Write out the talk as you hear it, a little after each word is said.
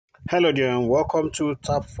Hello there and welcome to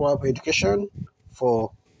TAPSWAP Education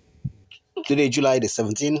for today, July the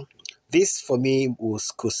 17th. This for me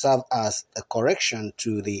could serve as a correction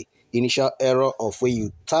to the initial error of where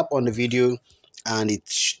you tap on the video and it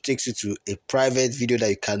takes you to a private video that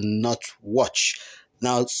you cannot watch.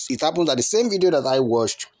 Now, it happens that the same video that I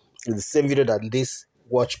watched is the same video that this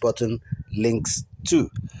watch button links to.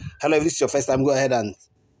 Hello, if this is your first time, go ahead and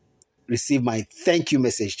receive my thank you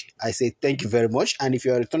message. I say thank you very much. And if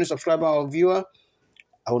you're a returning subscriber or viewer,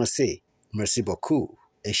 I want to say merci beaucoup.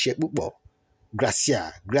 Eshe bubo.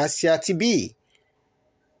 Gracia. Gracia TB.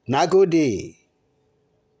 Nagode.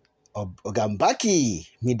 Ogambaki.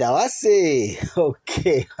 Midawase.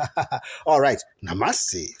 Okay. All right.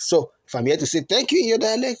 Namaste. So if I'm here to say thank you in your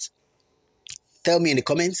dialect, tell me in the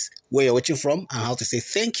comments where you're watching from and how to say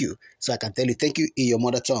thank you so I can tell you thank you in your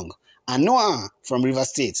mother tongue. Anoa from River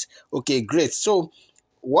State. Okay, great. So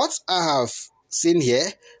what I have seen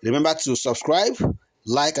here, remember to subscribe,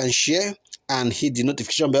 like and share and hit the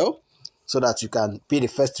notification bell so that you can be the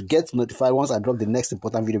first to get notified once I drop the next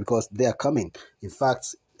important video, because they are coming. In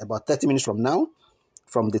fact, about 30 minutes from now,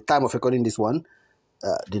 from the time of recording this one,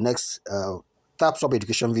 the next TAPSWAP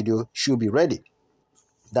education video should be ready.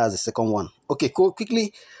 That's the second one. Okay, cool.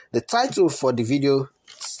 Quickly, the title for the video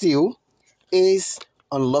still is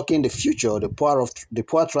Unlocking the Future, the power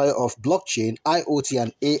trial of blockchain, IoT,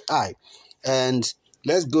 and AI. And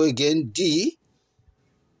let's go again. D7,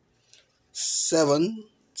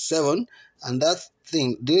 and that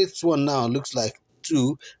thing, this one now looks like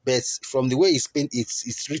 2, but from the way it's painted,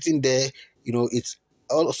 it's written there. You know, it's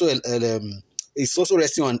also it's also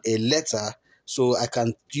resting on a letter. So I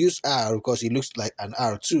can use R because it looks like an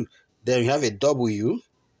R too. Then you have a W,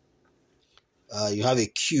 you have a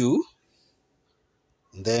Q,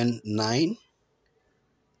 then 9,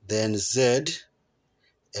 then Z,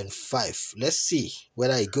 and 5. Let's see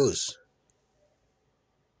whether it goes.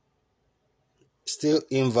 Still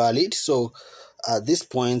invalid. So at this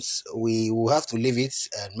point, we will have to leave it,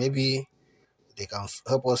 and maybe they can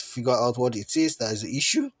help us figure out what it is that is the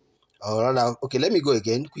issue. Or rather, okay, let me go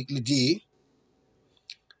again quickly. D7.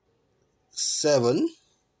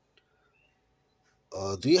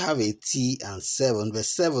 Do you have a T and 7? But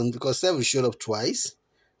 7, because 7 showed up twice.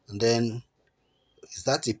 And then, is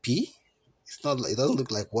that a P? It's not. It doesn't look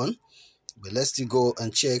like one. But let's still go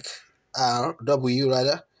and check. W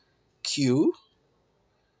rather. Q.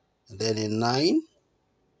 And then a 9.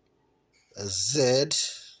 A Z.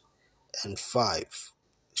 And 5.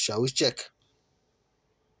 Shall we check?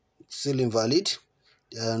 Still invalid.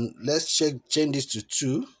 And let's change this to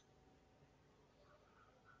 2.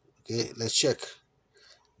 Okay, let's check.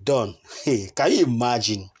 Done. Hey, can you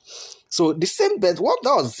imagine? So the same bet, that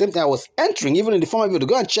was the same thing I was entering even in the former video.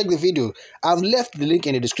 Go and check the video. I've left the link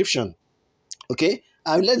in the description. Okay,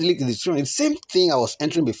 I've left the link in the description. The same thing I was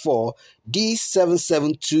entering before.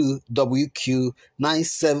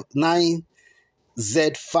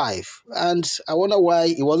 D772WQ9Z5, and I wonder why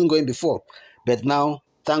it wasn't going before. But now,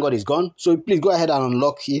 thank God it's gone. So please go ahead and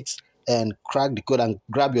unlock it and crack the code and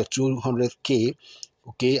grab your 200K.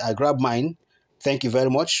 Okay, I grabbed mine. Thank you very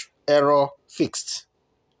much. Error fixed.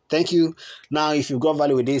 Thank you. Now, if you've got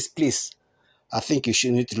value with this, please, I think you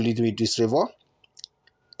should need to really do it this favor.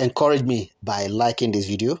 Encourage me by liking this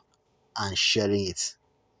video and sharing it.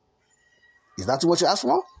 Is that what you asked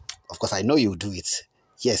for? Of course, I know you'll do it.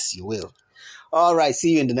 Yes, you will. All right.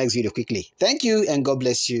 See you in the next video quickly. Thank you and God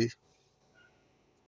bless you.